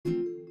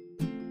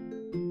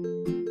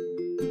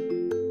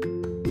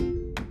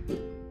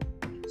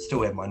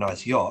still have my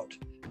nice yacht,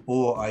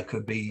 or I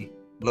could be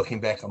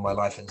looking back on my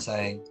life and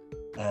saying,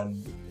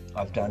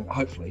 I've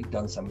hopefully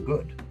done some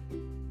good.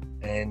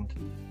 And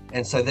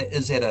so that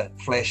is that a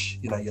flash,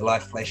 your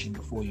life flashing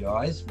before your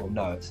eyes? Well,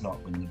 no, it's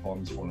not when the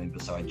bomb's falling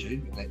beside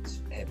you, and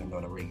that's happened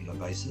on a regular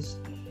basis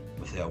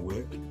with our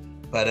work.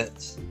 But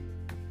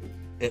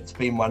it's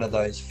been one of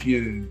those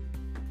few,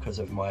 because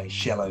of my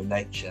shallow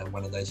nature,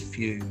 one of those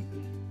few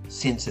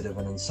sensitive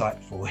and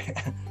insightful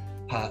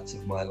parts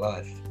of my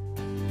life.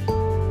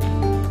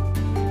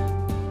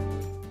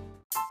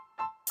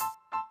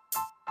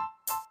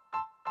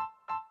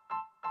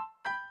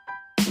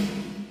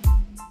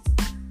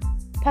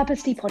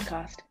 Purposely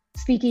Podcast,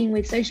 speaking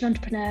with social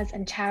entrepreneurs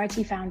and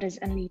charity founders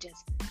and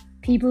leaders,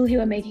 people who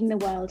are making the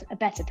world a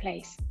better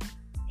place.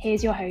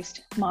 Here's your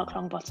host, Mark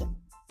Longbottom.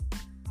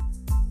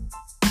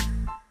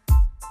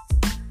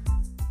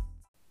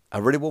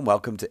 A really warm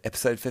welcome to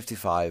episode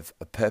 55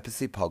 of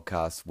Purposely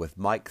Podcast with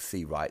Mike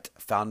Seawright,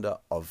 founder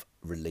of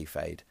Relief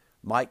Aid.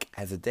 Mike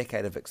has a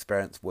decade of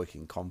experience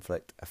working in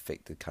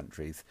conflict-affected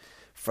countries.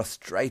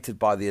 Frustrated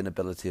by the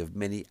inability of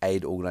many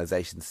aid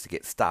organisations to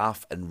get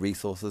staff and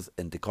resources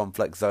into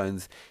conflict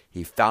zones,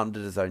 he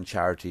founded his own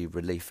charity,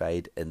 Relief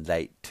Aid, in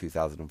late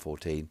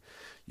 2014.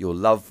 You'll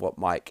love what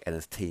Mike and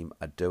his team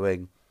are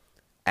doing.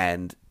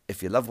 And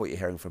if you love what you're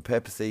hearing from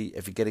Purposely,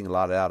 if you're getting a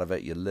lot out of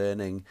it, you're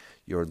learning,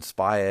 you're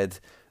inspired,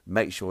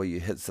 make sure you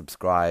hit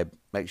subscribe,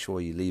 make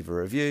sure you leave a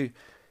review.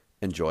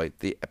 Enjoy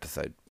the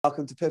episode.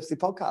 Welcome to Purposely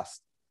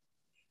Podcast.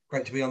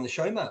 Great to be on the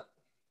show, Mark.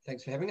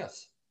 Thanks for having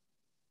us.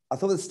 I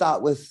thought we'd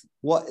start with,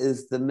 what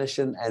is the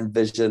mission and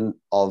vision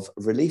of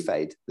Relief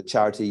Aid, the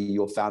charity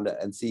you're founder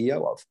and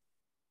CEO of?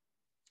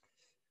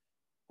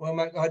 Well,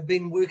 Mark, I'd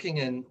been working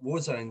in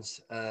war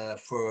zones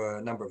for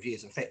a number of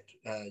years, in fact,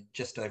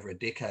 just over a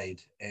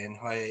decade, and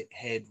I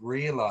had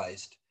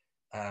realised,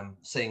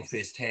 seeing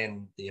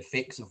firsthand the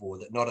effects of war,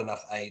 that not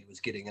enough aid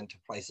was getting into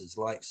places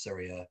like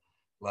Syria,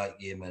 like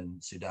Yemen,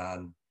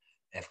 Sudan,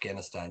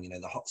 Afghanistan,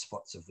 the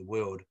hotspots of the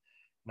world.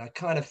 And I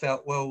kind of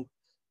felt, well,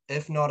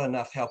 if not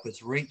enough help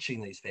is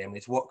reaching these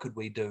families, what could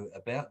we do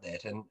about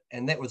that?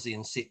 And that was the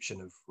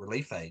inception of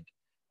Relief Aid,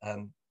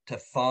 to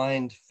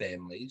find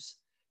families,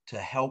 to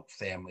help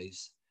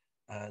families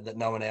that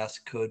no one else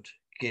could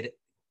get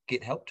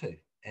help to.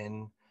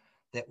 And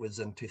that was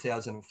in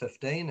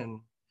 2015.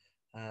 And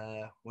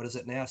what is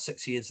it now?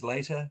 6 years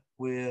later,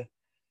 we've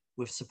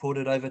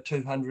supported over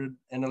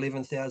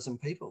 211,000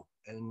 people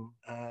in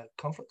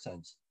conflict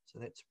zones. So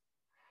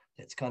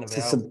that's kind of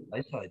our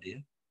base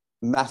idea.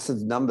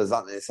 Massive numbers,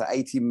 aren't there? So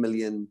 80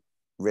 million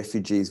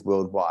refugees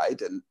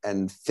worldwide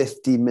and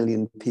 50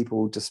 million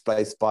people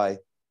displaced by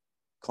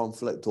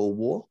conflict or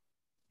war.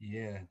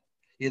 Yeah,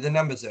 the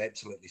numbers are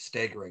absolutely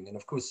staggering. And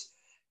of course,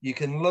 you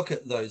can look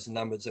at those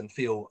numbers and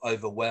feel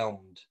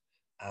overwhelmed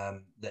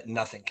that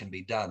nothing can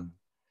be done.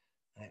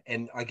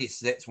 And I guess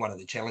that's one of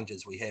the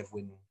challenges we have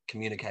when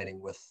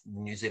communicating with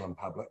New Zealand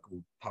public or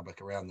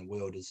public around the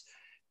world, is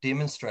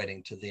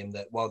demonstrating to them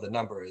that while the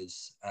number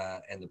is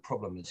and the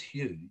problem is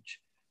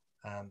huge,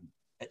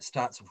 it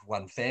starts with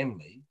one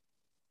family.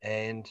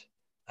 And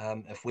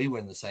if we were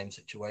in the same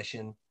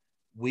situation,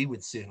 we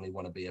would certainly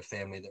want to be a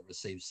family that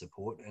receives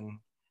support.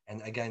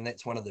 And again,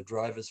 that's one of the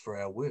drivers for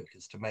our work,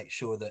 is to make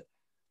sure that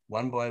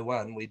one by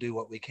one, we do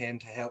what we can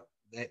to help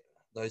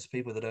those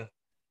people that are,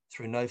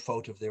 through no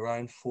fault of their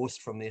own,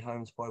 forced from their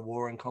homes by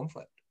war and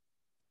conflict.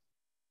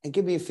 And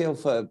give me a feel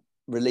for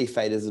Relief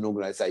Aid as an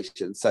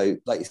organisation. So,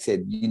 like you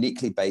said,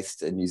 uniquely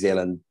based in New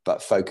Zealand,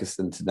 but focused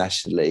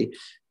internationally.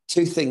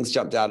 Two things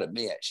jumped out at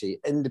me, actually: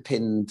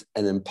 independent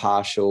and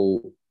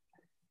impartial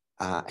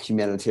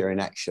humanitarian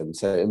action.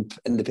 So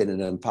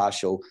independent and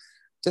impartial.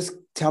 Just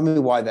tell me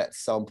why that's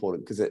so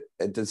important, because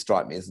it did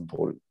strike me as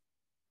important.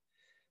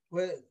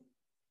 Well,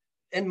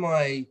 in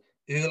my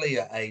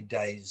earlier aid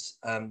days,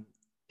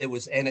 it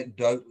was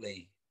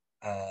anecdotally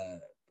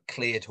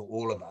clear to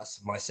all of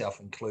us, myself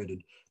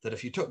included, that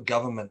if you took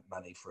government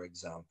money, for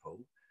example,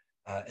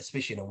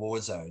 especially in a war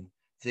zone,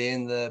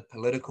 then the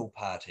political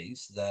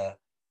parties, the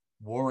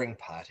warring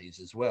parties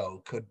as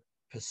well, could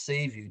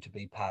perceive you to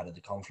be part of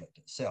the conflict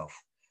itself.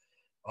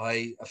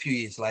 A few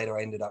years later,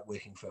 I ended up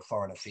working for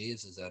Foreign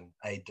Affairs as an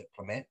aid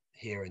diplomat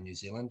here in New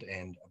Zealand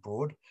and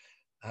abroad.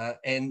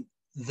 And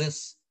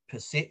this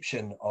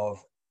perception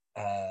of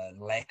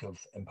lack of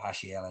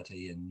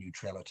impartiality and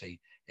neutrality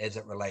as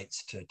it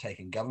relates to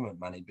taking government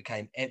money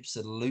became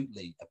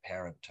absolutely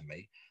apparent to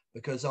me,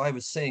 because I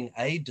was seeing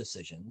aid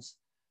decisions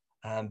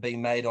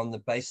being made on the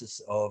basis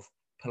of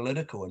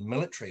political and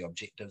military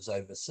objectives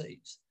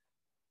overseas.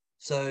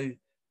 So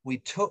we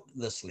took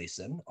this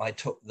lesson. I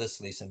took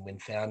this lesson when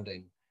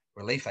founding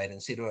Relief Aid,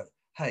 and said to it,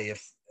 hey,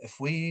 if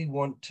we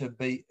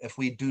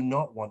do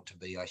not want to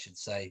be, I should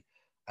say,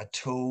 a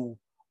tool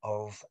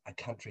of a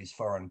country's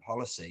foreign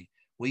policy,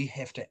 we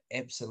have to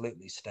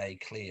absolutely stay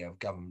clear of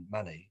government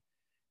money.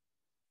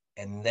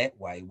 And that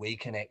way we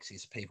can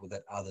access people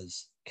that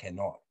others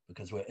cannot,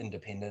 because we're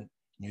independent,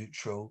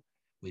 neutral,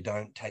 we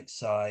don't take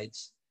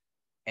sides.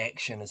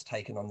 Action is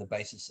taken on the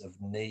basis of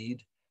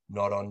need,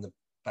 not on the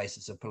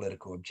basis of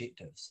political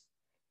objectives.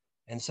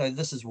 And so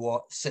this is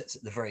what sits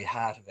at the very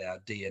heart of our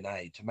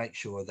DNA, to make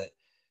sure that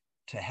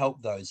to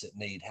help those that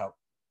need help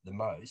the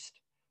most,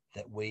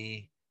 that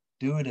we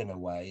do it in a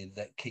way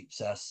that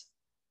keeps us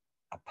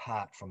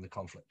apart from the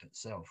conflict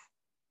itself.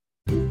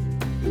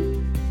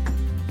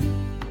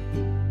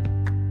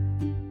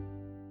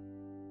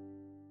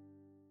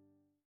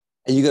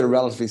 And you got a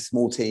relatively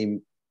small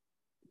team,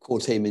 core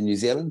team in New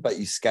Zealand, but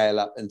you scale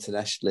up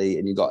internationally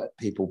and you got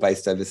people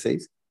based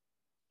overseas?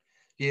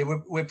 Yeah,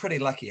 we're pretty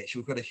lucky, actually.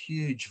 We've got a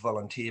huge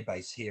volunteer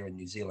base here in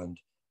New Zealand.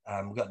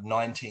 We've got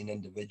 19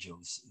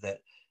 individuals that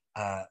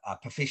are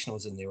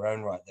professionals in their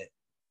own right, that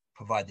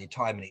provide their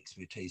time and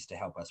expertise to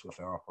help us with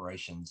our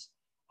operations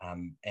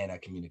and our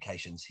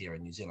communications here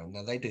in New Zealand.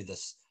 Now, they do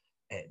this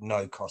at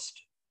no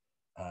cost,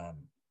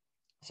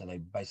 so they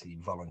basically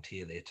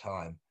volunteer their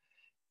time.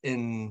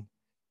 In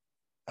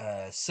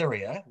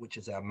Syria, which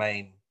is our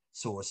main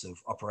source of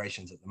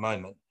operations at the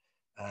moment,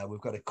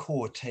 we've got a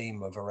core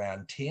team of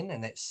around 10,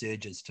 and that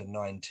surges to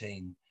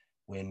 19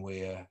 when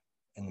we're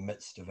in the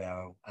midst of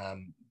our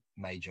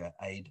major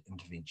aid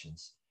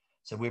interventions.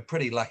 So we're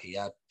pretty lucky.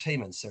 Our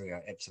team in Syria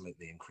are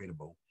absolutely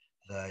incredible.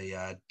 They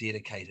are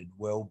dedicated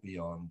well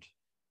beyond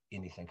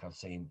anything I've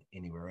seen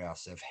anywhere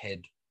else. They've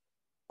had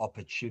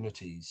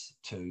opportunities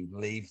to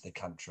leave the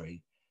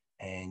country,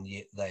 and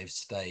yet they've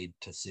stayed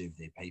to serve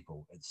their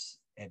people. It's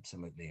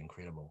absolutely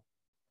incredible.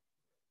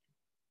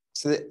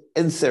 So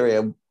in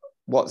Syria,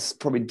 what's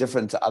probably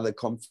different to other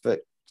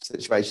conflict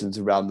situations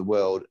around the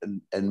world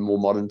in more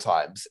modern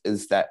times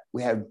is that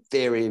we have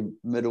very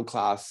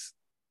middle-class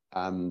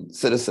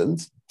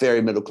citizens,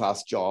 very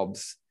middle-class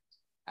jobs,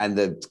 and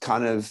the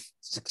kind of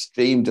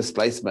extreme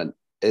displacement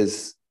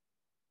is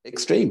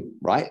extreme,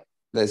 right?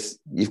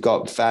 You've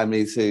got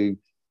families who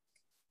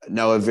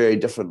know a very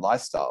different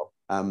lifestyle.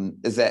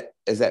 Has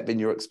that been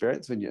your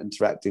experience when you're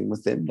interacting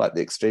with them, like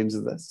the extremes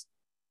of this?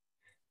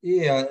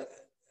 Yeah,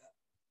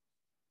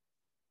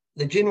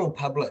 the general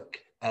public,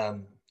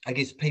 I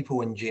guess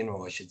people in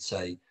general, I should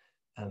say,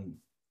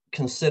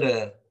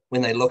 consider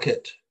when they look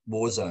at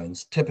war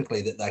zones,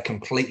 typically that they're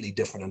completely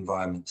different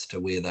environments to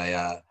where they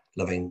are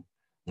living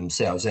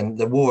themselves. And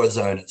the war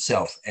zone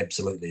itself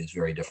absolutely is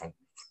very different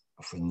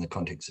from the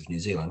context of New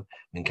Zealand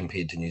when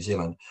compared to New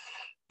Zealand.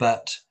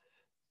 But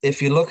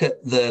if you look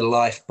at the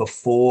life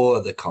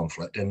before the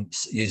conflict, and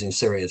using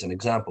Syria as an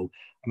example,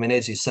 I mean,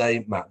 as you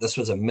say, Mark, this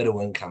was a middle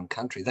income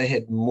country. They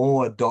had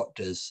more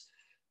doctors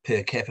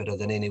per capita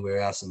than anywhere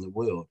else in the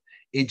world.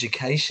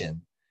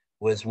 Education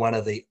was one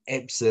of the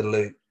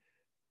absolute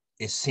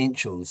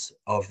essentials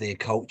of their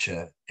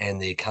culture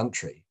and their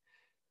country.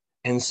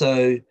 And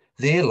so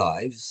their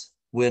lives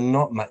were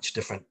not much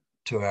different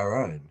to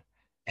our own.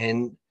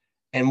 And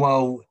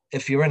while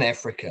if you're in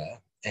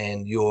Africa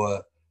and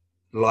your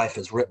life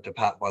is ripped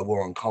apart by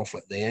war and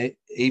conflict, the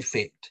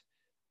effect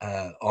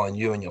on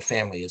you and your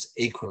family is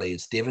equally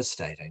as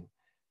devastating.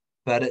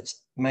 But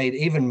it's made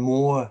even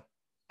more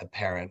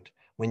apparent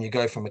when you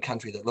go from a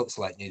country that looks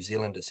like New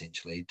Zealand,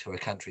 essentially, to a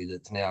country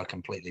that's now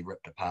completely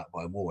ripped apart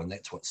by war. And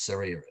that's what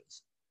Syria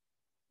is.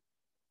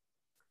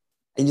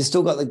 And you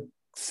still got the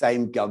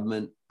same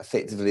government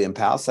effectively in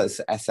power. So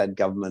the Assad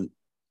government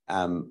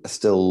are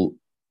still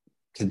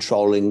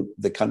controlling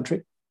the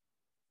country?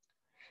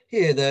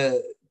 Yeah,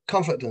 the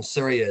conflict in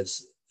Syria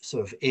has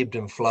sort of ebbed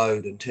and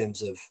flowed in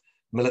terms of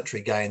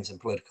military gains and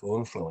political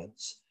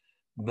influence.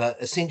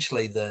 But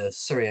essentially, the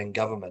Syrian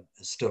government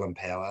is still in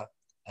power.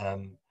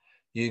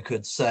 You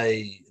could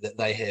say that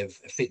they have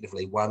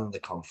effectively won the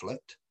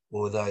conflict,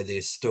 although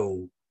there's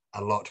still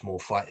a lot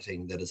more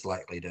fighting that is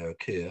likely to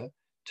occur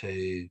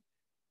to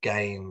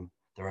gain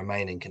the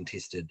remaining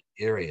contested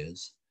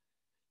areas.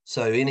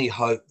 So any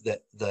hope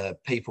that the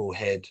people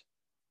had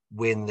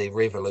when the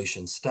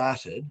revolution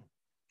started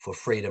for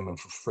freedom and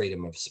for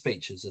freedom of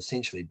speech is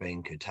essentially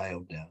being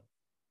curtailed now.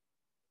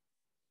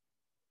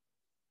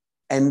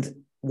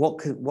 And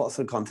what sort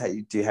of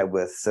contact do you have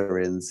with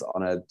Syrians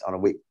on a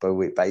week by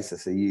week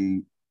basis?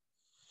 You've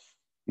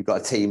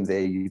got a team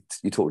there you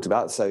talked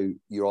about, so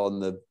you're on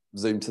the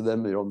Zoom to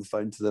them, you're on the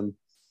phone to them.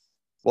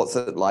 What's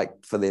it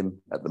like for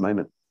them at the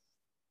moment?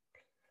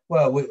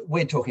 Well,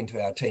 we're talking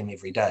to our team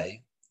every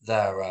day.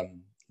 They're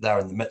in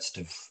the midst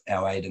of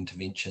our aid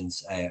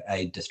interventions, our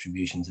aid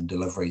distributions and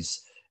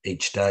deliveries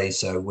each day.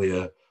 So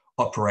we're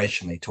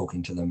operationally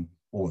talking to them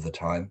all the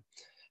time.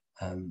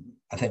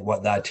 I think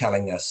what they're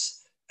telling us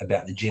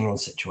about the general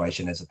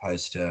situation as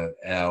opposed to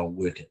our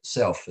work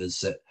itself is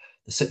that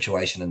the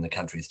situation in the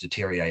country is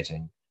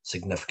deteriorating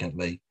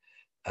significantly.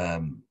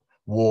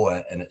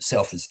 War in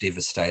itself is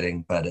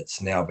devastating, but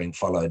it's now been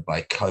followed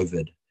by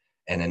COVID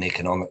and an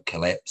economic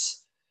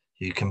collapse.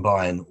 You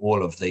combine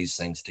all of these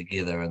things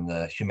together and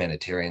the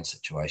humanitarian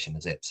situation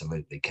is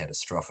absolutely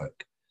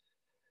catastrophic.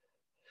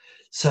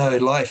 So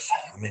life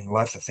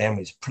for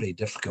families is pretty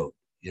difficult.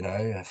 You know,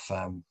 if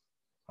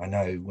I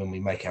know when we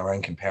make our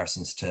own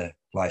comparisons to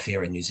life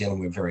here in New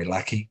Zealand, we're very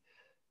lucky.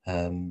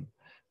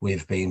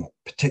 We've been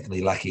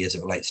particularly lucky as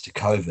it relates to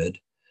COVID,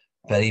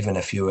 but even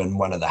if you're in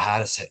one of the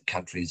hardest hit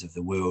countries of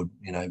the world,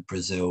 you know,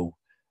 Brazil,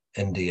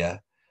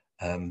 India,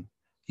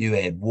 you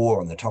add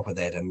war on the top of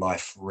that and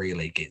life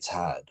really gets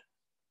hard.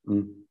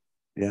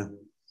 Yeah.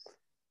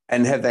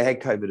 And have they had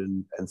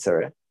COVID in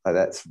Syria?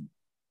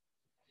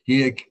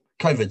 Yeah,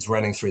 COVID's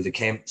running through the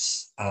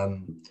camps. I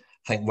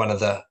think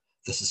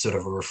this is sort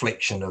of a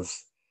reflection of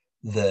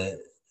the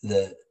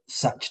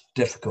such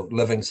difficult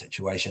living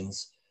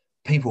situations.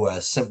 People are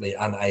simply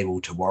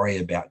unable to worry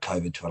about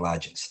COVID to a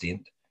large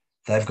extent.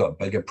 They've got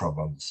bigger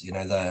problems.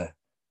 They're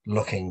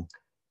looking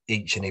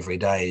each and every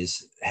day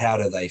is how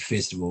do they,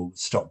 first of all,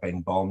 stop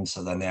being bombed?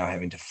 So they're now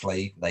having to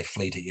flee. They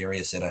flee to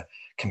areas that are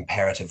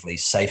comparatively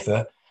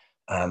safer,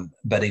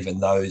 but even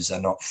those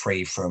are not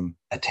free from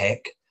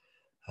attack.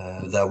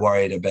 They're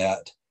worried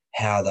about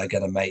how they're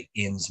going to make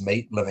ends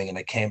meet living in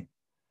a camp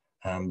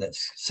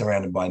that's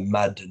surrounded by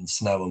mud and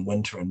snow in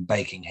winter and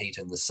baking heat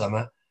in the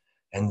summer.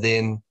 And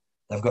then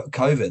they've got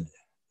COVID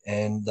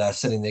and they're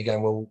sitting there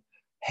going, well,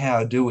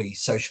 how do we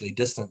socially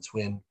distance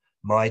when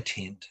my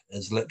tent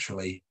is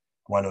literally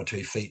 1 or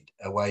 2 feet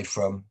away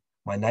from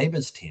my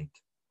neighbour's tent,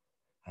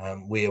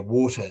 where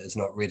water is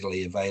not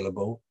readily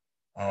available,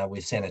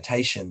 where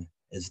sanitation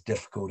is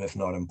difficult, if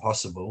not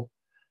impossible,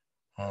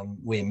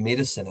 where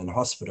medicine and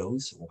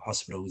hospitals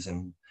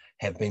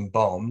have been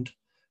bombed,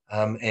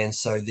 and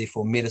so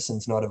therefore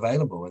medicine's not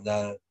available. And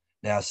they're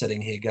now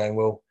sitting here going,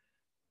 well,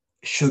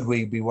 should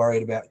we be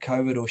worried about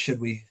COVID, or should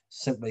we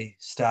simply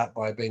start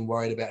by being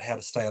worried about how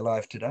to stay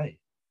alive today?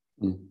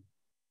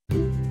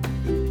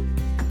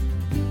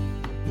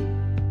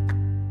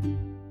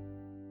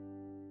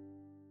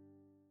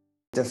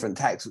 Different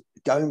tax.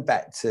 Going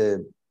back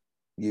to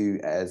you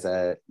as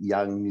a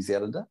young New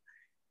Zealander,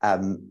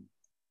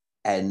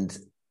 and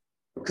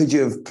could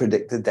you have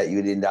predicted that you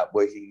would end up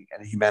working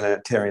in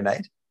humanitarian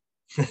aid?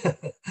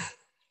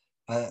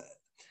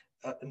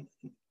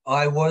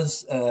 I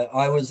was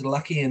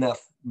lucky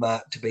enough,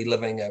 Mark, to be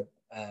living a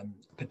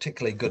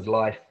particularly good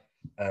life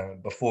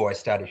before I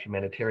started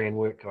humanitarian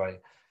work. I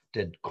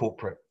did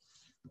corporate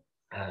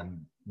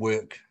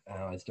work.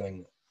 I was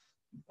doing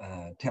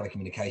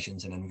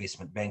telecommunications and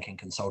investment banking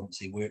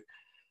consultancy work.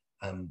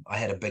 I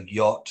had a big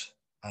yacht.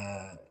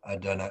 I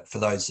don't know, for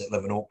those that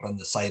live in Auckland,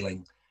 the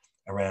sailing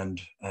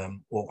around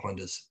Auckland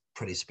is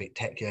pretty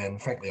spectacular,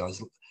 and frankly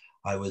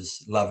I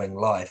was loving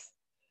life.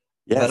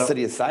 Yeah, but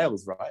City of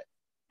Sails, right?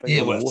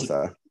 Yeah, well,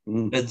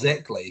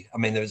 exactly. I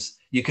mean,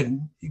 you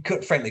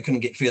frankly couldn't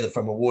get further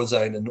from a war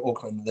zone in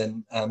Auckland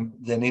than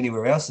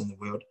anywhere else in the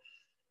world.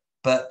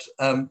 But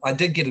I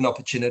did get an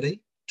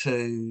opportunity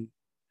to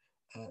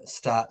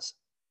start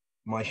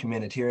my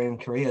humanitarian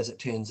career, as it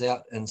turns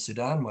out, in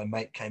Sudan. My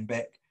mate came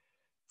back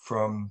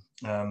from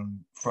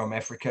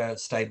Africa,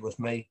 stayed with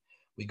me.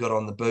 We got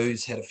on the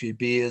booze, had a few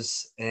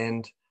beers,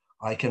 and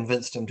I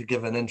convinced him to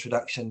give an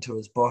introduction to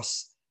his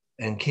boss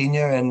in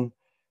Kenya. And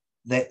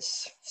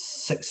that's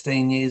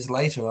 16 years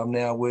later. I'm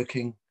now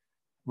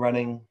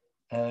running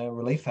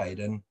Relief Aid.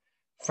 And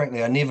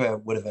frankly, I never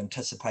would have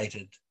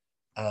anticipated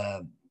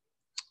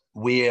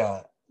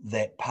where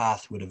that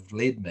path would have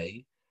led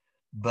me,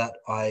 but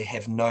I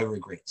have no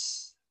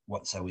regrets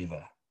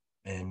whatsoever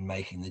in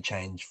making the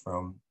change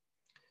from,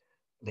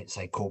 let's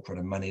say, corporate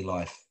and money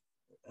life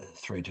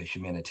through to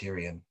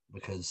humanitarian,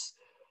 because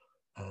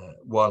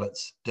while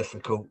it's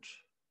difficult,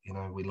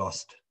 we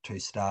lost 2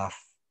 staff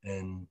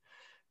in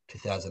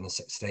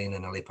 2016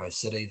 in Aleppo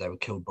City. They were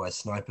killed by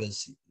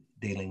snipers.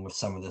 Dealing with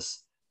some of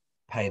this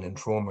pain and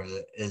trauma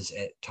that is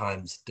at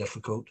times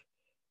difficult,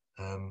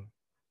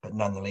 but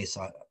nonetheless,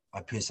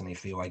 I personally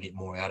feel I get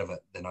more out of it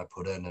than I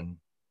put in, and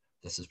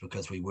this is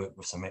because we work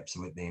with some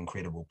absolutely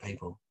incredible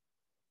people.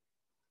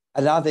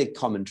 And are there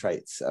common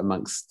traits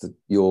amongst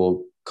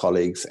your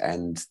colleagues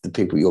and the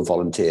people, your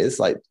volunteers?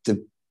 Like,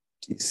 do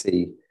you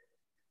see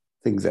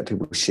things that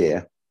people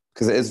share?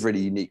 Because it is really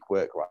unique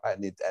work, right?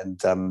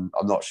 And I'm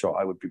not sure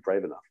I would be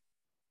brave enough.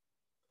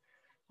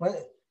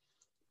 Well,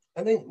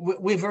 I think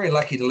we're very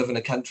lucky to live in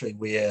a country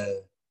where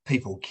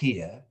people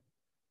care.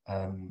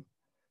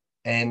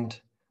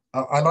 And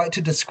I like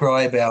to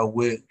describe our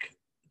work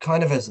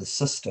kind of as a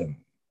system.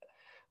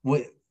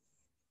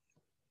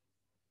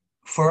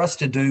 For us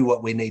to do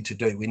what we need to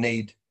do, we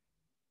need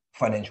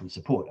financial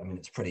support. I mean,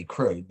 it's pretty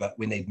crude, but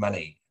we need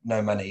money.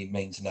 No money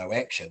means no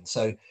action.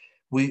 So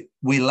we're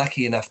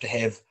lucky enough to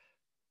have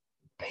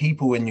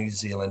people in New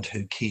Zealand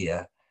who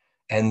care,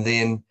 and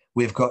then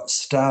we've got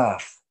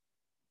staff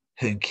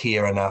who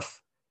care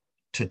enough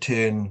to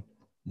turn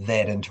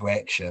that into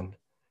action,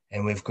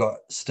 and we've got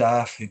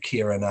staff who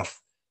care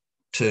enough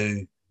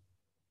to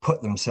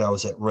put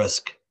themselves at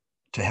risk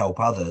to help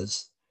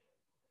others.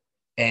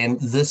 And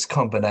this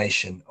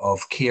combination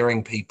of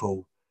caring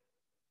people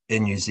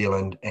in New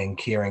Zealand and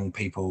caring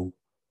people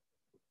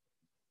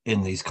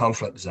in these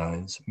conflict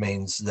zones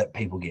means that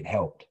people get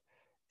helped.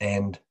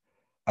 And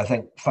I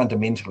think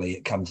fundamentally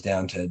it comes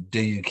down to,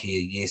 do you care?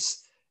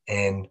 Yes.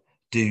 And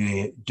do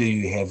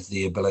you have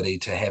the ability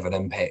to have an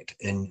impact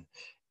in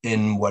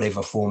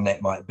whatever form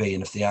that might be?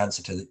 And if the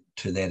answer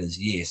to that is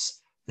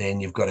yes,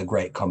 then you've got a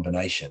great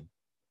combination.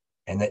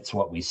 And that's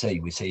what we see.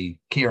 We see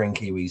caring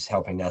Kiwis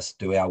helping us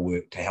do our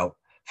work to help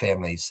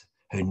families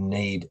who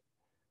need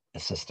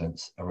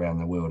assistance around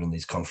the world in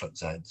these conflict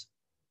zones.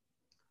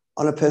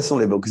 On a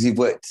personal level, because you've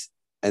worked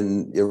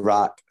in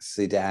Iraq,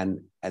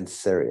 Sudan, and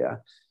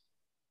Syria,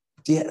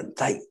 do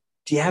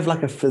you have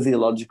like a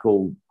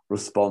physiological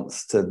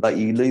response to, like,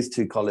 you lose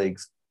two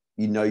colleagues,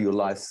 you know your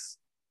life's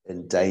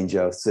in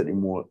danger, certainly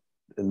more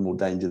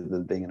danger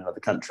than being in another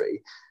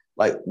country.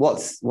 Like,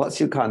 what's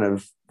your kind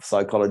of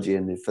psychology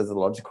and the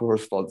physiological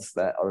response to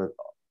that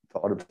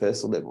on a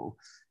personal level?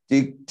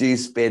 Do you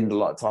spend a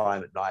lot of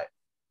time at night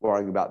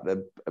worrying about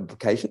the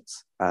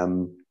implications,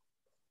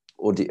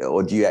 or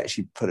do you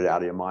actually put it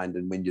out of your mind,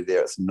 and when you're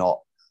there, it's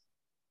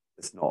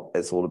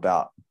all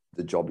about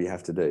the job you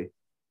have to do?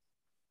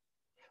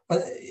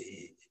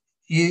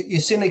 You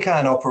certainly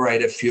can't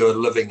operate if you're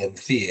living in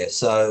fear.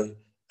 So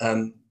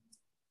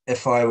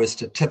if I was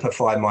to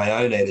typify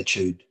my own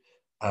attitude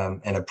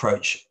and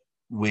approach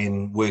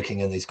when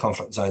working in these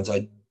conflict zones,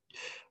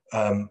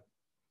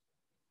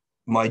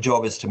 my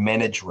job is to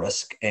manage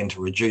risk and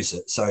to reduce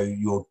it. So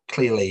you're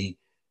clearly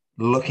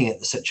looking at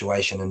the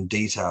situation in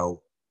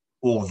detail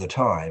all the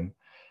time,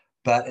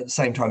 but at the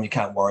same time, you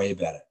can't worry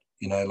about it.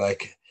 You know,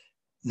 like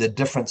the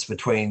difference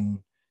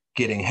between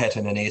getting hit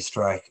in an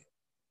airstrike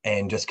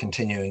and just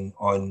continuing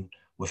on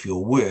with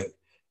your work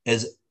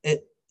is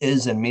it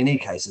is in many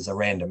cases a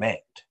random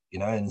act. You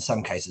know, in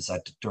some cases,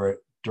 are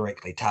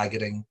directly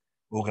targeting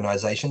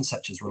organizations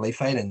such as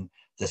Relief Aid, and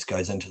this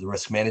goes into the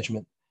risk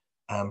management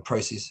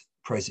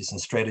process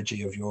and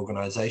strategy of your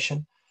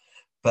organization.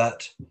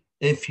 But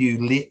if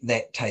you let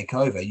that take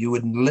over, you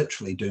would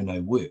literally do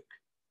no work.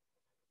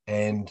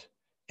 And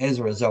as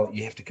a result,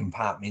 you have to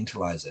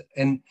compartmentalize it.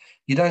 And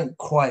you don't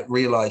quite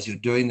realize you're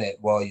doing that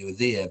while you're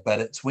there, but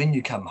it's when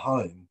you come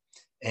home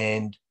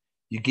and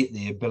you get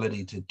the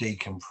ability to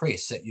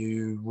decompress that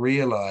you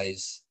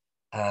realize,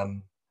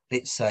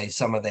 let's say,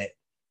 some of that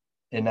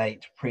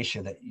innate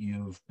pressure that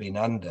you've been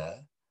under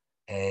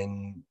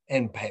and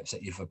perhaps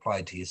that you've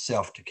applied to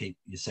yourself to keep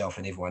yourself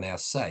and everyone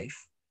else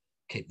safe,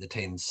 keep the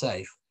team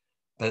safe.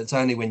 But it's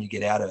only when you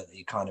get out of it that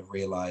you kind of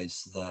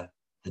realize the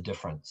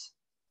difference.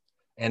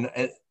 And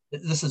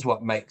this is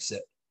what makes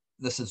it,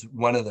 this is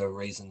one of the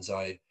reasons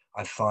I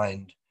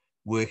find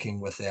working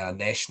with our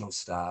national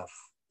staff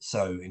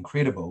so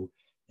incredible,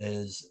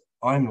 is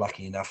I'm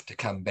lucky enough to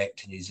come back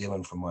to New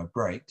Zealand from my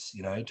breaks,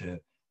 you know, to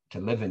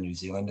live in New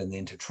Zealand and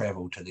then to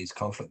travel to these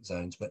conflict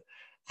zones, but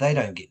they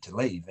don't get to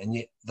leave, and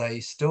yet they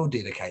still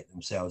dedicate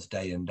themselves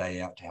day in, day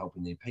out to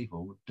helping their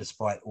people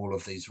despite all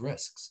of these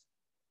risks.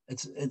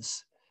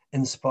 It's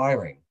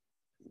inspiring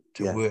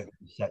to work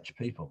with such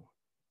people.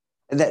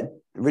 And that,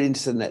 really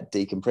interested in that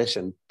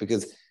decompression,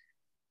 because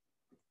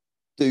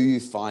do you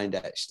find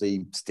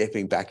actually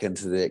stepping back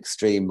into the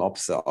extreme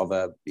opposite of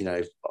a, you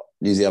know,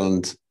 New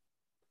Zealand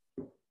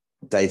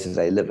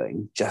day-to-day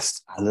living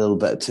just a little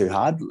bit too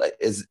hard? Like,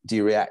 do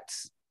you react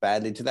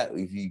badly to that?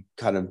 Have you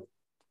kind of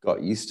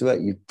got used to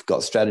it? You've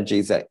got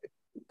strategies that,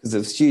 because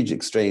there's huge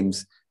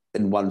extremes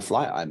in one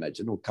flight, I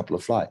imagine, or a couple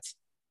of flights.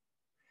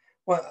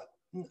 Well,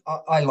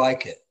 I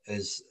like it,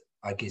 is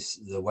I guess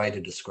the way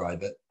to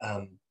describe it.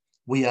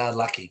 We are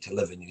lucky to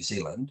live in New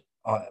Zealand.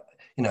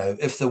 You know,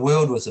 if the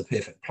world was a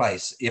perfect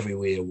place,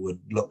 everywhere would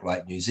look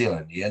like New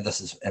Zealand. Yeah,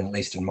 this is, at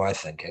least in my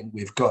thinking,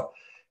 we've got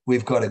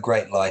a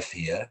great life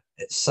here.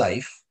 It's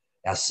safe.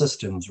 Our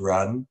systems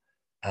run.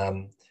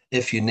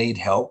 If you need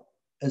help,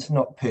 it's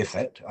not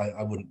perfect.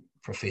 I wouldn't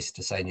profess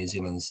to say New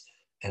Zealand's,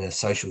 in a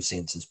social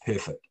sense, is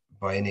perfect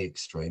by any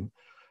extreme,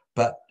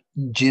 but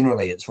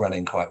generally it's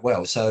running quite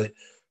well. So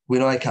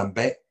when I come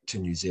back to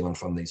New Zealand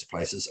from these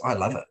places, I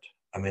love it.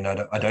 I mean,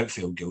 I don't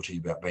feel guilty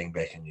about being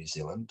back in New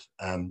Zealand.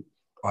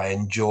 I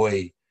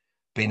enjoy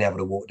being able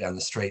to walk down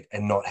the street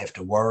and not have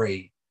to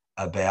worry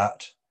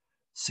about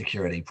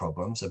security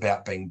problems,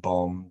 about being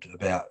bombed,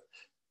 about,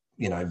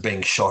 you know,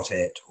 being shot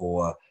at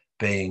or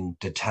being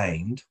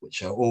detained,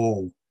 which are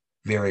all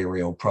very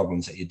real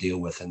problems that you deal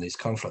with in these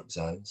conflict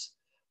zones.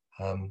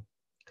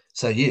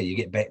 So yeah, you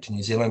get back to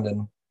New Zealand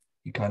and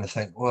you kind of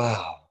think,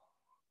 wow,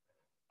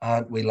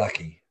 aren't we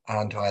lucky?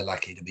 Aren't I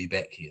lucky to be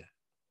back here?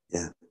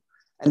 Yeah.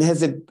 And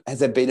has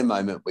there been a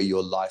moment where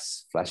your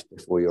life's flashed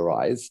before your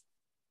eyes?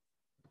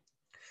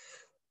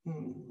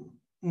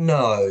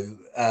 No,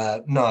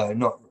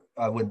 not.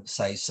 I wouldn't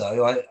say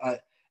so.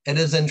 It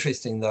is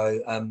interesting though.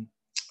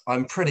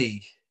 I'm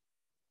pretty.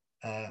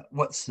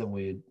 What's the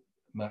word?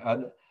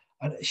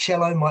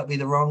 Shallow might be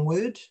the wrong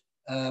word.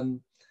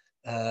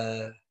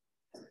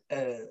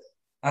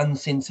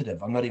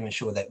 Unsensitive. I'm not even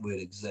sure that word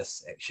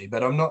exists actually,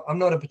 but I'm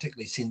not a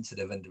particularly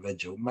sensitive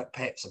individual.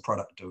 Perhaps a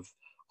product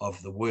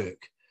of the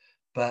work.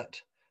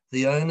 But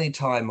the only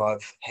time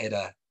I've had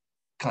a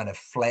kind of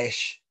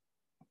flash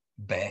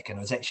back, and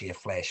it was actually a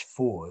flash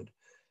forward,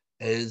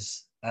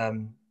 is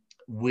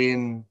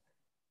when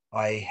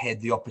I had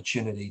the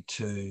opportunity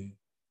to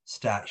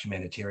start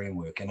humanitarian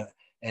work.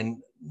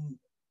 And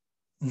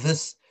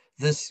this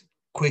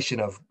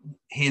question of,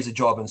 here's a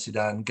job in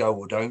Sudan, go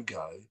or don't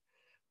go,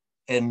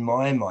 in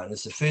my mind,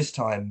 it's the first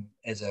time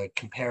as a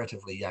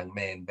comparatively young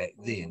man back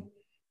then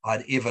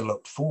I'd ever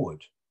looked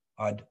forward.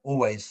 I'd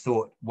always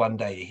thought one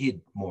day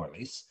ahead, more or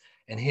less.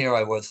 And here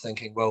I was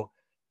thinking, well,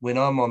 when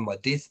I'm on my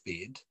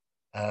deathbed,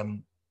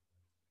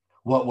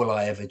 what will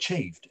I have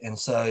achieved? And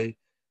so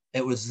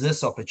it was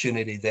this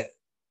opportunity that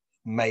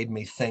made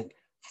me think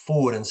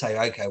forward and say,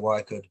 okay, well,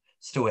 I could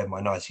still have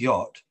my nice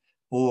yacht,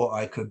 or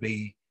I could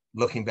be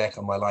looking back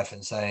on my life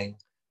and saying,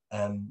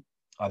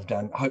 I've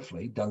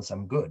hopefully done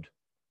some good.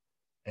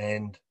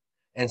 And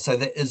so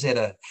that is that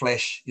a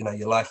flash,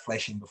 your life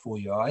flashing before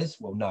your eyes?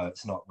 Well, no,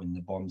 it's not when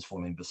the bomb's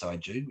falling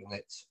beside you, and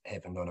that's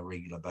happened on a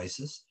regular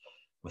basis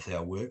with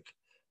our work.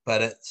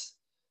 But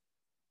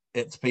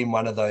it's been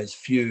one of those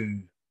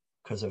few,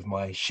 because of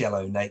my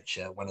shallow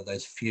nature, one of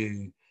those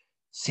few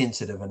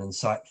sensitive and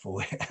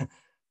insightful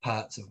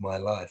parts of my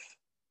life.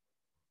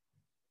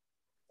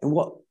 And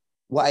what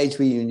age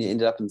were you when you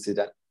ended up in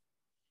Sudan?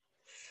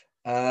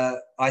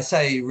 I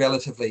say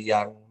relatively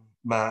young,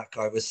 Mark.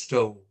 I was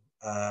still,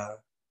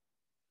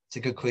 it's a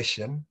good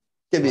question.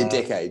 Give me a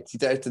decade. You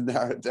don't have to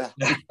narrow it down.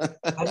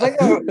 I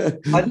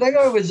think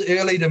I was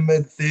early to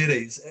mid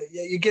 30s.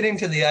 You're getting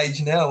to the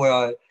age now where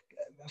I'm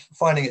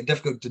finding it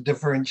difficult to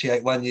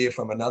differentiate one year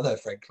from another,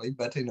 frankly.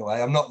 But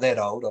anyway, I'm not that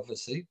old,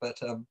 obviously. But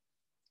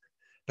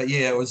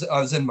yeah, I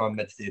was in my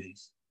mid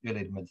 30s,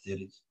 early to mid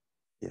 30s.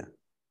 Yeah,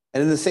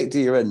 and in the sector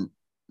you're in,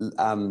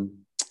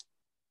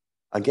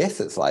 I guess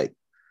it's like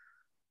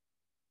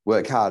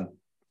work hard,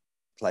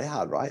 play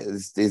hard, right?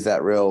 There's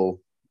that real.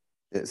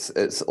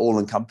 It's all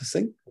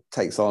encompassing. It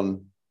takes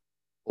on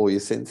all your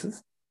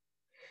senses.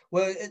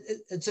 Well,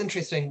 it's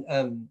interesting.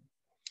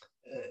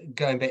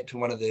 Going back to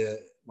one of your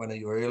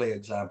earlier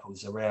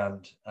examples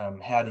around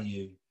how do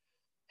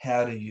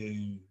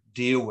you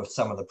deal with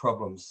some of the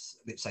problems,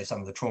 let's say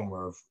some of the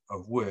trauma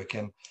of work,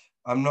 and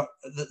I'm not.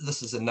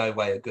 This is in no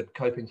way a good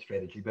coping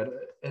strategy, but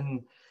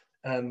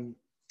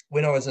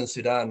when I was in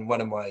Sudan,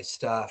 one of my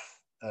staff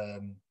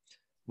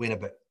went a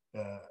bit,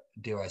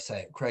 dare I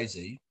say it,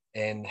 crazy,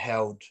 and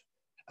held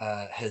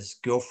his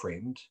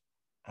girlfriend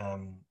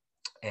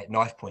at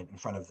knife point in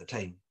front of the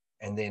team,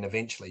 and then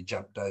eventually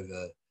jumped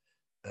over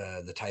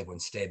the table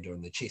and stabbed her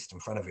in the chest in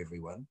front of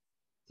everyone.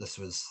 This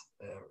was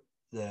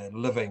the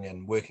living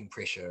and working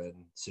pressure in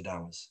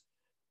Sudan was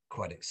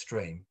quite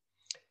extreme.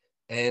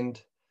 And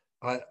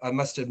I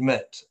must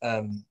admit,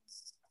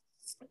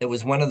 it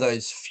was one of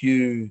those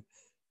few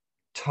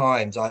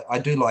times I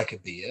do like a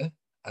beer.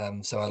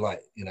 So I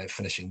like,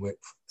 finishing work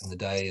in the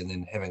day and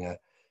then having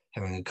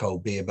a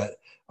cold beer. But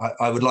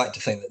I would like to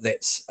think that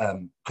that's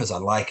because I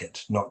like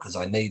it, not because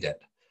I need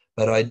it.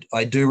 But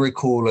I do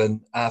recall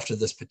after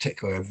this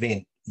particular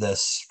event, the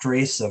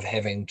stress of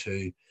having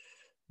to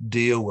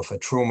deal with a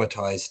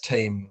traumatized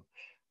team,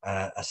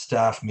 a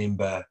staff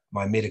member,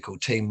 my medical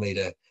team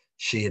leader,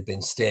 she had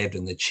been stabbed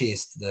in the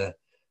chest.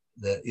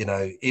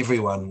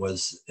 Everyone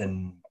was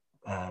in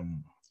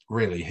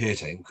really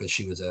hurting because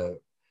she was a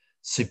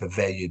super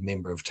valued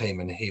member of team,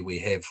 and here we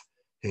have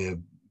her,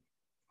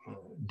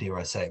 dare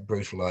I say it,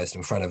 brutalized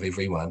in front of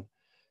everyone.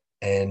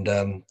 And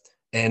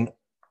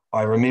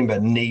I remember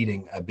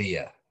needing a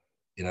beer.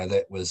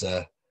 That was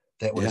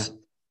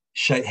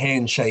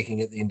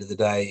handshaking at the end of the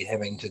day,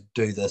 having to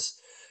do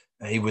this.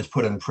 He was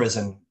put in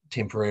prison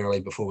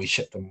temporarily before we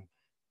shipped him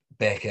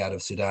back out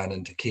of Sudan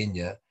into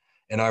Kenya.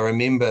 And I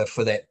remember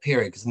for that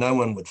period, because no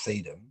one would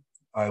feed him,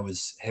 I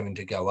was having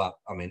to go up,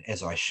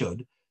 as I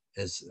should,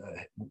 as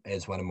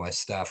one of my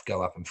staff,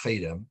 go up and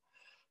feed him.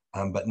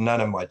 But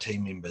none of my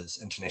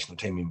international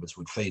team members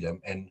would feed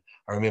him. And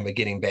I remember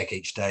getting back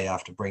each day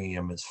after bringing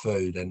him his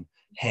food and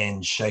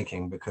hands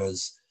shaking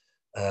because,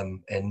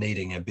 and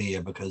needing a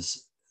beer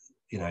because,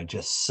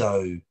 just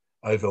so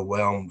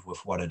overwhelmed with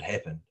what had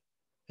happened.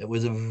 It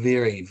was a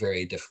very,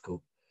 very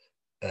difficult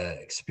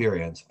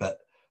experience. But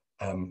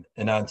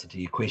in answer to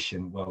your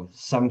question, well,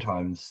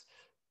 sometimes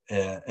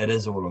it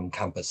is all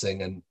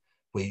encompassing, and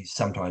we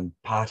sometimes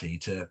party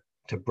to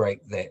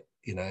break that,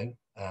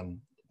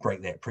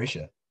 break that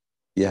pressure.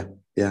 Yeah.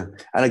 And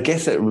I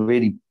guess it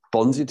really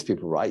bonds you to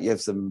people, right? You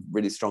have some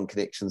really strong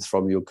connections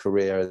from your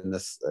career in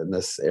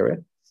this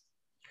area.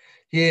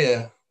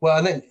 Yeah. Well,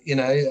 I think,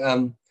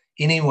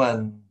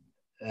 anyone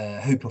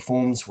who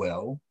performs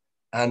well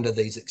under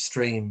these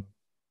extreme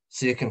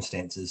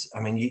circumstances,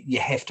 you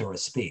have to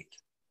respect.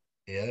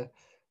 Yeah.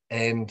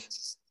 And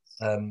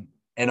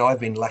I've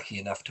been lucky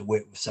enough to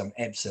work with some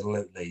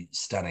absolutely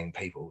stunning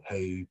people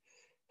who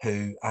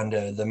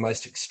under the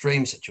most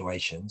extreme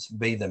situations,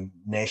 be them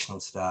national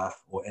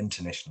staff or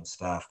international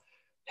staff,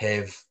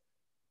 have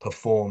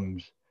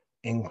performed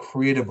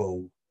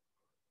incredibly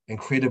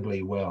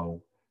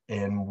well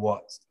in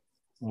what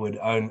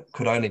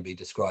could only be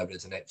described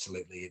as an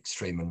absolutely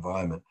extreme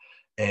environment.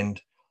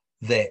 And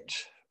that,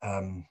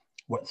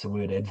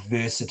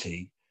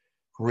 adversity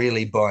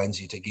really binds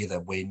you together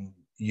when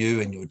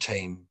you and your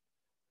team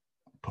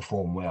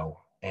perform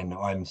well. And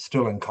I'm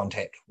still in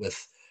contact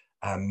with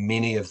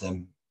many of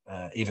them,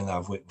 even though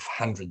I've worked with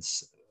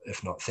hundreds,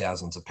 if not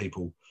thousands of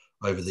people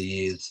over the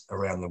years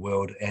around the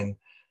world. And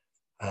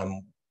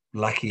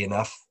lucky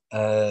enough,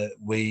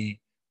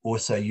 we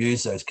also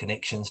use those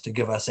connections to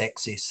give us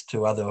access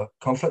to other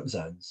conflict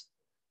zones.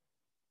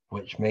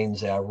 which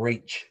means our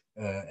reach,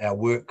 our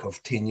work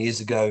of 10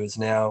 years ago is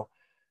now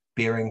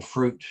bearing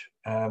fruit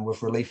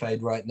with Relief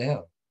Aid right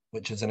now,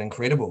 which is an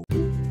incredible.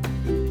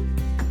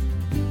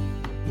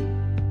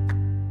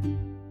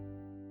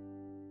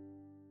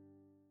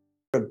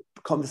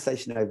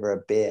 Conversation over a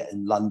beer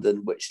in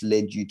London, which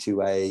led you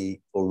to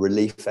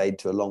Relief Aid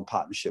to a long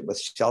partnership with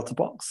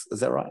Shelterbox. Is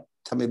that right?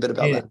 Tell me a bit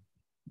about that.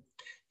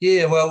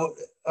 Yeah, well,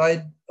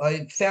 I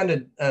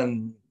founded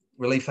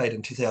Relief Aid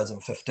in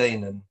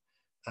 2015, and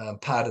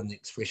pardon the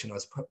expression, I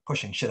was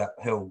pushing shit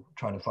uphill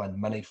trying to find the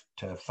money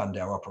to fund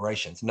our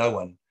operations. No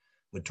one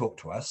would talk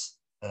to us.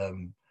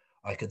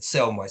 I could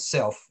sell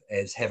myself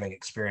as having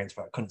experience,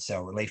 but I couldn't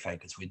sell Relief Aid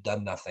because we'd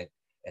done nothing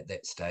at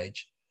that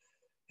stage.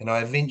 And I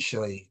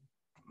eventually,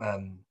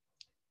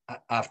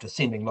 after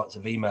sending lots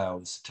of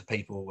emails to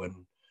people and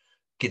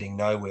getting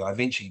nowhere, I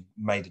eventually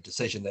made a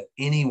decision that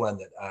anyone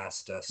that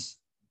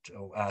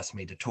asked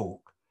me to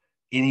talk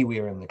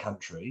anywhere in the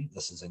country,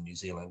 this is in New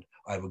Zealand,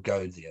 I would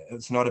go there.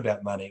 It's not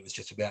about money, it was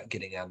just about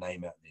getting our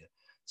name out there.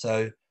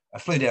 So I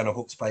flew down to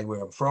Hawke's Bay,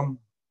 where I'm from,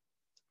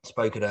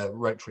 spoke at a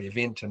Rotary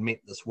event and met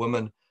this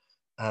woman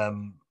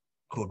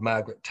called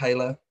Margaret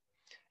Taylor,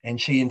 and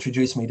she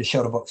introduced me to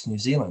Shelterbox New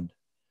Zealand.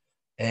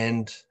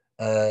 And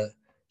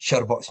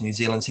Shelterbox New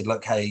Zealand said,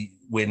 look, hey,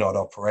 we're not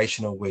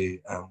operational,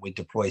 we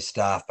deploy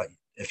staff, but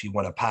if you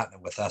want to partner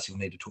with us, you'll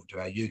need to talk to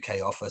our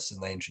UK office.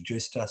 And they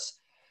introduced us,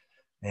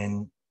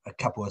 and a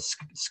couple of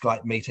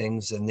Skype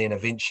meetings, and then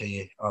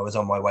eventually I was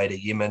on my way to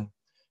Yemen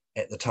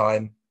at the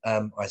time.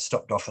 I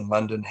stopped off in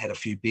London, had a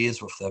few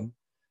beers with them,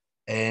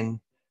 and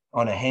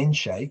on a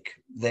handshake,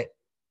 that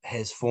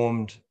has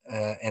formed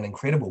an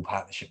incredible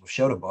partnership with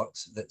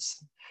Shelterbox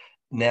that's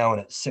now in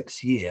its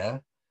 6th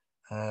year,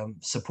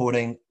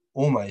 supporting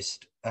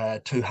almost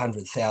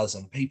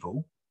 200,000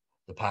 people,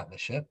 the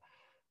partnership,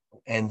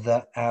 and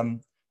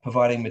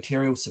providing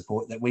material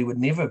support that we would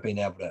never have been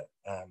able to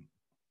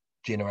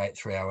generate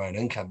through our own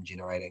income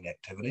generating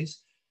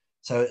activities.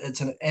 So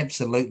it's an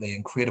absolutely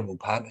incredible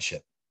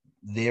partnership.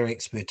 Their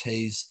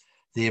expertise,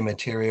 their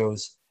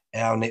materials,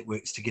 our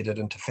networks to get it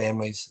into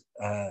families,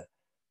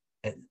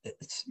 it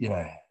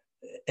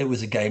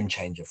was a game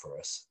changer for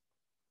us.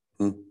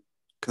 Because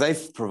they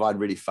provide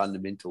really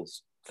fundamental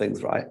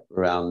things, right,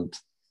 around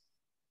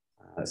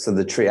so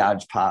the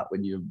triage part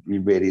when you're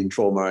really in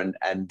trauma,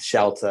 and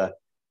shelter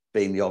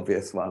being the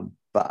obvious one.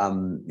 But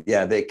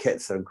their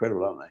kits are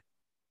incredible, aren't they?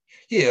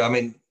 Yeah, I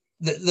mean,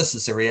 this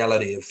is the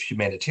reality of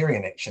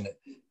humanitarian action.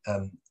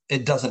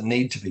 It doesn't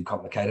need to be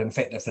complicated. In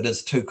fact, if it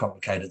is too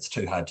complicated, it's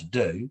too hard to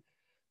do.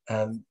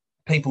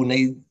 People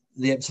need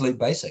the absolute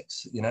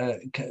basics.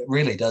 It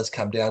really does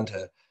come down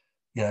to,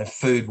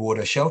 food,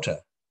 water, shelter.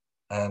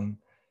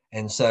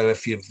 And so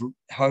if your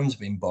home's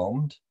been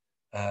bombed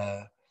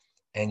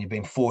and you've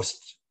been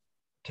forced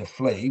to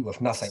flee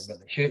with nothing but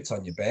the shirts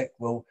on your back,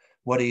 well,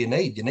 what do you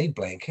need? You need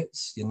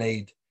blankets. You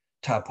need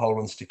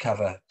tarpaulins to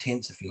cover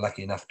tents if you're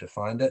lucky enough to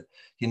find it.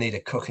 You need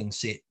a cooking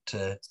set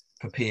to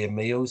prepare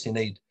meals. You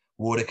need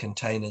water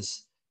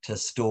containers to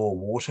store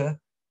water.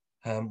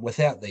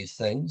 Without these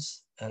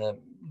things,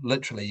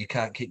 literally you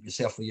can't keep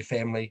yourself or your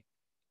family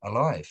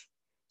alive.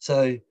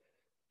 So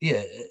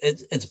yeah,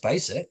 it's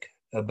basic,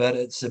 but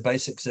it's the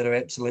basics that are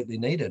absolutely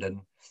needed. And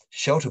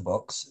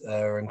Shelterbox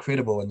are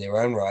incredible in their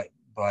own right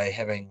by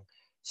having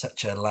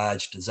such a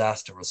large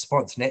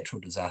natural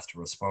disaster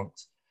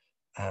response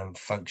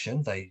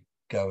function. They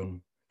go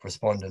and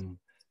respond in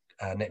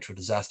natural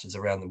disasters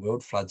around the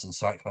world, floods and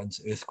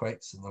cyclones,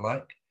 earthquakes and the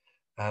like.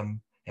 And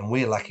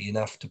we're lucky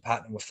enough to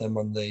partner with them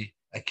on the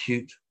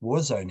acute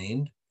war zone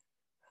end,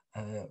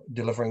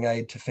 delivering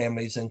aid to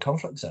families in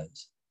conflict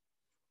zones.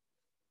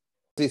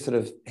 As we sort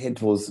of head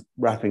towards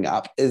wrapping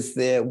up, is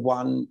there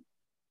one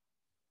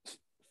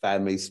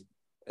family's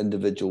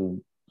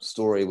individual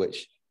story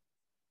which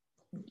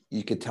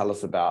you could tell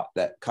us about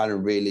that kind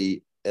of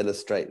really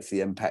illustrates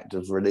the impact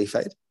of Relief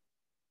Aid?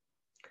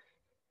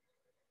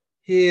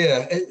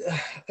 Yeah,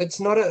 it's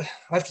not I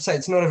have to say,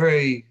 it's not a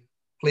very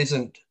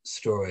pleasant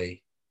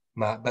story,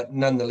 Mark, but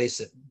nonetheless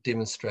it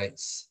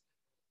demonstrates,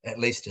 at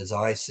least as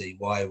I see,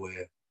 why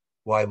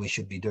we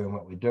should be doing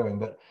what we're doing.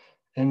 But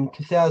in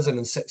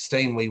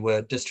 2016, we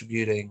were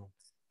distributing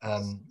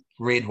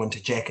red winter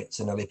jackets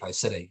in Aleppo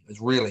City. It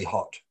was really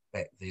hot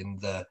back then.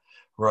 The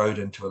road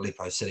into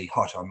Aleppo City,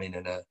 hot, I mean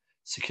in a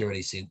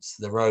security sense,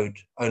 the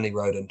only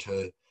road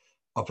into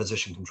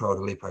opposition-controlled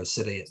Aleppo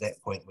City at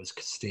that point was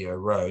Castillo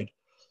Road,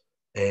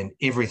 and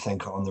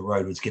everything on the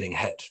road was getting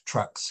hit,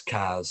 trucks,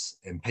 cars,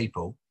 and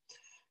people.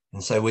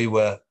 And so we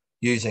were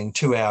using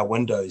 2-hour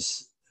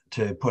windows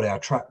to put our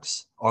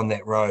trucks on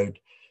that road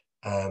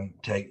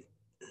to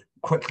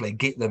quickly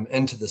get them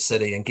into the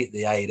city and get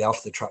the aid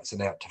off the trucks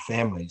and out to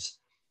families.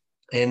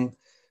 And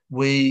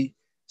we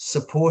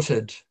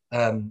supported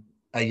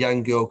a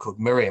young girl called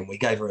Miriam. We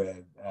gave her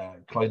a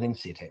clothing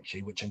set,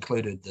 actually, which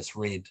included this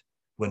red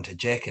winter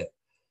jacket,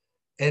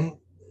 and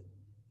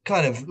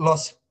kind of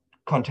lost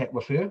contact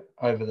with her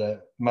over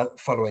the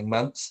following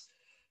months.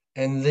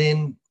 And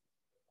then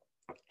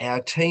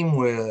our team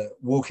were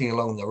walking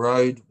along the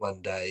road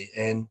one day,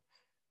 and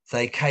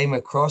they came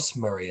across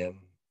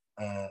Miriam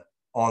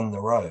on the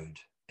road,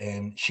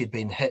 and she'd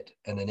been hit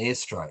in an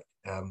airstrike,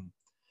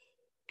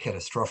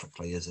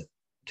 catastrophically, as it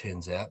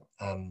turns out.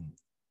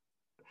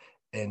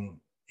 And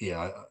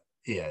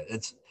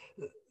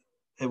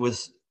it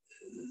was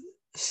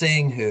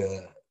seeing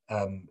her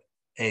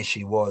as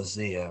she was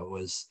there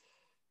was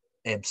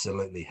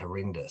absolutely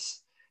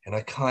horrendous. And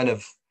I kind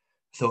of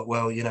thought,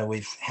 well,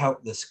 we've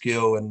helped this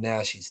girl and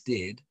now she's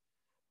dead.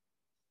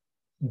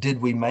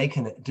 Did we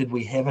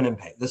have an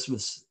impact? This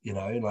was,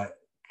 like,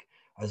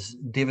 I was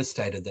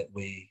devastated that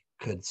we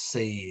could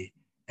see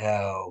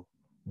our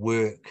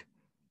work.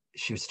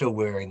 She was still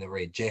wearing the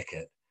red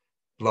jacket,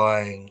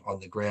 lying on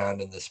the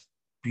ground, and this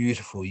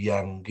beautiful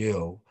young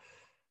girl.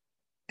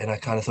 And I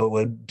kind of thought,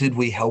 well, did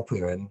we help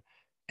her?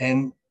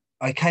 And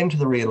I came to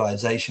the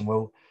realization,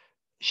 well,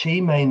 she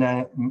may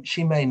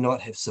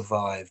not have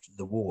survived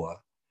the war,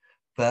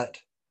 but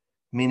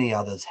many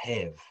others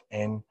have.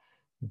 And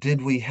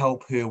did we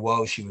help her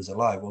while she was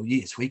alive? Well,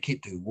 yes, we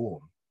kept her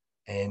warm,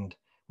 and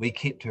we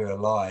kept her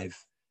alive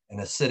in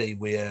a city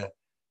where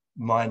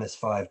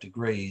 -5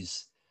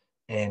 degrees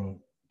and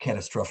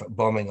catastrophic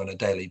bombing on a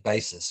daily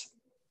basis.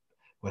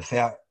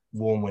 Without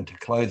warm winter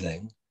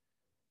clothing,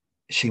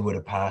 she would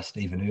have passed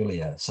even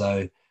earlier.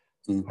 So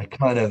I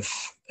kind of,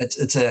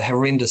 it's a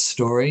horrendous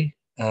story,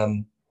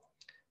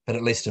 but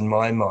at least in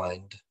my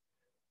mind,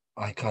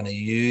 I kind of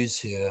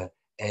use her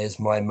as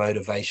my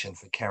motivation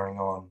for carrying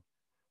on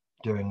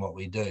doing what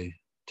we do,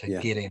 to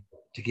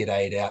get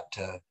aid out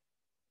to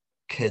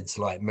kids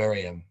like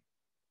Miriam.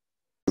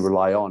 You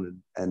rely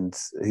on, and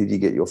who do you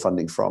get your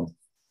funding from?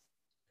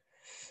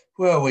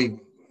 Well,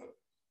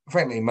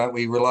 frankly, mate,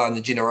 we rely on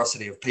the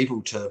generosity of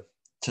people to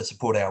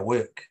support our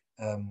work.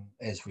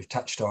 As we've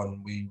touched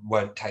on, we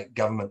won't take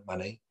government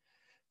money.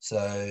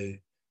 So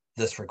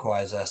this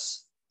requires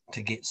us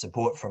to get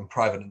support from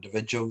private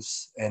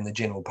individuals and the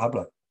general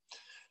public.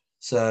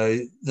 So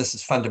this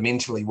is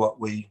fundamentally what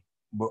we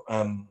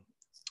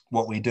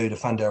do to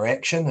fund our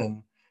action.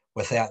 And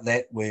without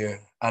that, we're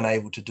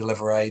unable to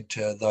deliver aid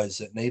to those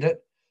that need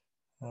it.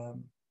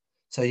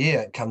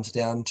 It comes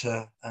down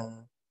to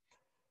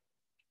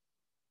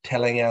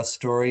telling our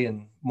story,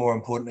 and more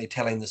importantly,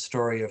 telling the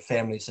story of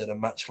families that are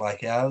much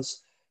like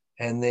ours,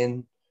 and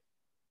then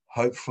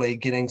hopefully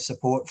getting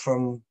support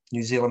from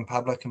New Zealand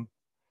public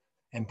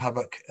and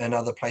public in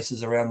other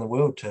places around the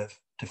world to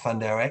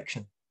fund our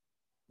action.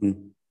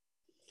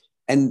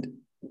 And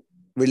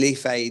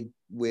Relief Aid,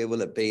 where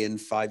will it be in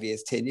 5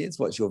 years, 10 years?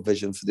 What's your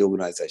vision for the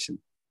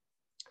organisation?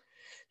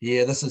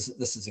 Yeah, this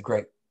is a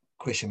great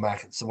question,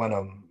 Mark. It's the one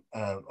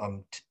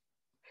I'm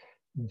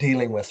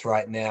dealing with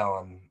right now.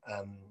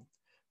 I'm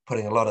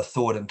putting a lot of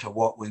thought into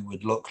what we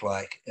would look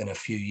like in a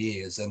few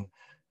years. And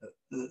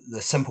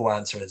the simple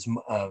answer is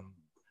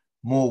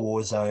more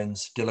war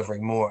zones,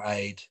 delivering more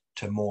aid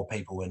to more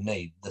people in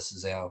need. This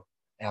is our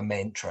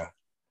mantra.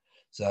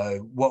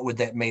 So what would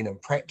that mean in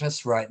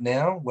practice right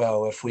now?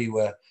 Well, if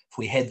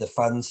we had the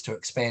funds to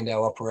expand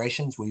our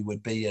operations, we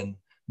would be in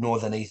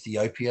northern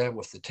Ethiopia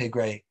with the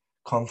Tigray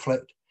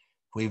conflict.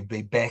 We would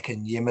be back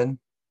in Yemen,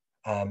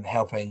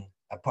 helping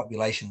a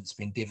population that's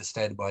been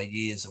devastated by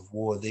years of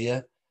war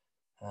there.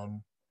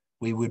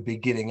 We would be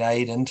getting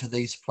aid into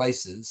these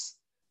places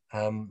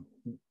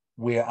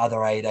where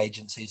other aid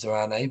agencies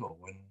are unable.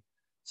 And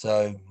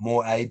so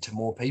more aid to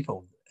more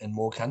people in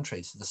more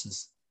countries. This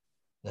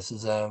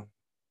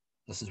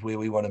is where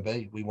we want to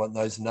be. We want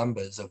those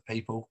numbers of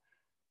people.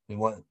 We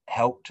want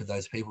help to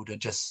those people to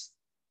just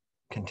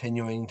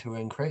continuing to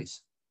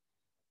increase.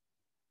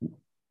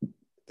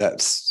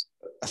 That's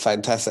a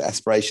fantastic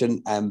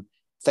aspiration.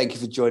 Thank you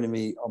for joining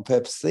me on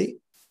Purposely.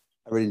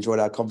 I really enjoyed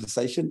our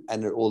conversation,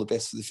 and all the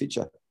best for the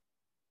future.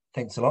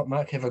 Thanks a lot,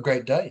 Mark. Have a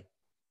great day.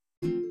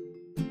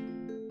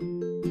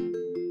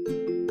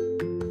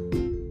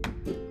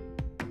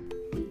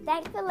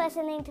 Thanks for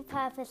listening to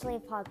Purposely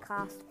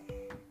Podcast.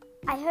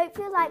 I hope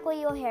you like what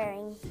you're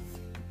hearing.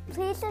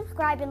 Please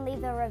subscribe and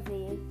leave a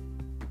review.